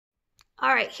All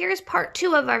right, here's part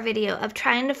 2 of our video of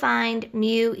trying to find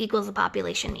mu equals the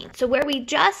population mean. So where we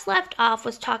just left off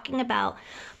was talking about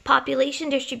population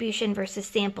distribution versus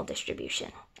sample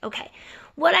distribution. Okay,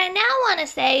 what I now want to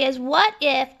say is, what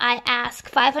if I ask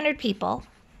 500 people?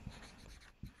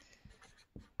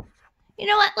 You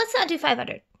know what, let's not do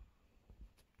 500.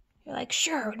 You're like,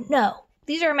 sure, no.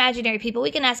 These are imaginary people.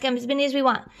 We can ask them as many as we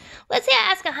want. Let's say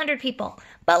I ask 100 people,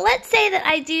 but let's say that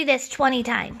I do this 20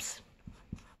 times.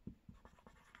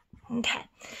 Okay,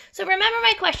 so remember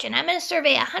my question. I'm going to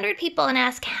survey 100 people and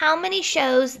ask how many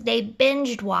shows they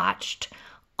binged watched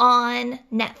on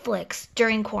Netflix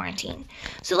during quarantine.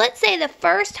 So let's say the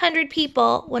first 100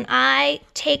 people, when I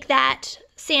take that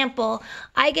sample,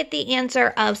 I get the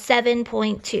answer of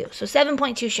 7.2. So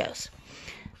 7.2 shows.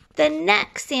 The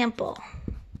next sample,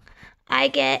 I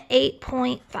get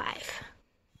 8.5.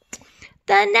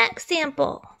 The next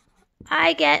sample,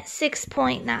 I get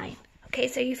 6.9. Okay,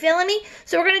 so you feeling me?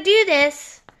 So we're going to do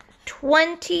this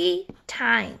 20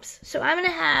 times. So I'm going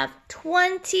to have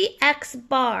 20 X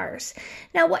bars.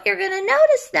 Now what you're going to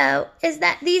notice though is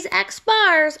that these X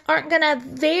bars aren't going to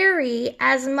vary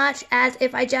as much as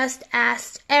if I just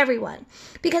asked everyone,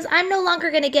 because I'm no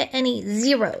longer going to get any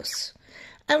zeros.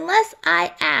 Unless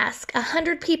I ask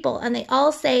 100 people and they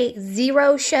all say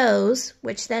 0 shows,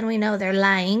 which then we know they're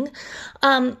lying,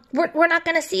 we're not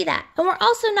going to see that. And we're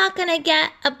also not going to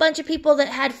get a bunch of people that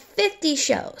had 50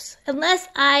 shows. Unless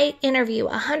I interview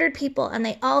 100 people and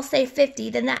they all say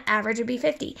 50, then that average would be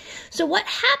 50. So what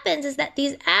happens is that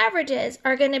these averages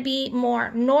are going to be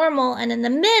more normal and in the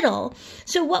middle.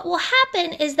 So what will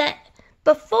happen is that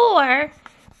before,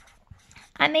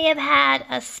 I may have had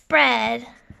a spread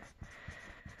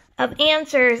of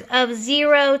answers of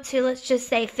 0 to, let's just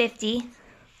say, 50.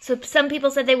 So some people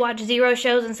said they watched 0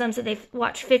 shows and some said they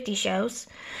watched 50 shows.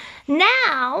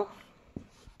 Now,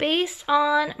 based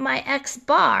on my X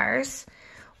bars,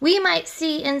 we might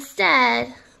see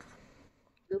instead,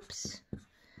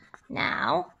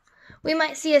 now, we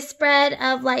might see a spread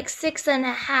of like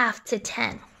 6.5 to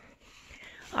 10.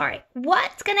 All right,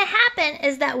 what's gonna happen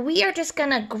is that we are just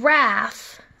gonna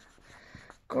graph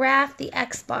the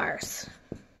X bars.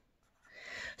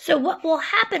 So what will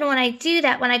happen when I do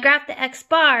that, when I graph the X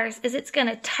bars, is it's going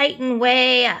to tighten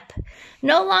way up.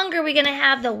 No longer are we going to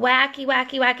have the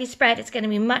wacky spread. It's going to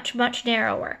be much, much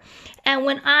narrower. And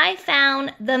when I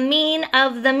found the mean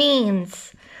of the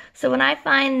means, so when I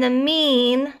find the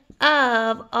mean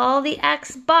of all the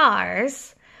X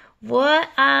bars, what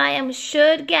I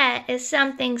should get is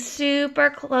something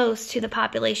super close to the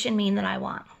population mean that I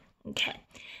want. Okay.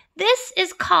 This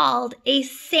is called a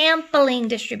sampling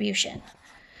distribution.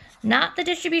 Not the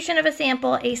distribution of a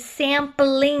sample, a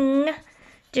sampling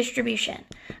distribution.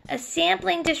 A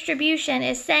sampling distribution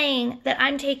is saying that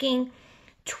I'm taking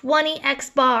 20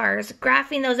 X bars,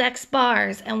 graphing those X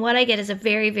bars, and what I get is a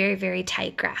very, very, very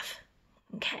tight graph.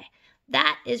 Okay,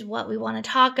 that is what we want to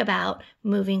talk about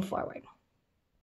moving forward.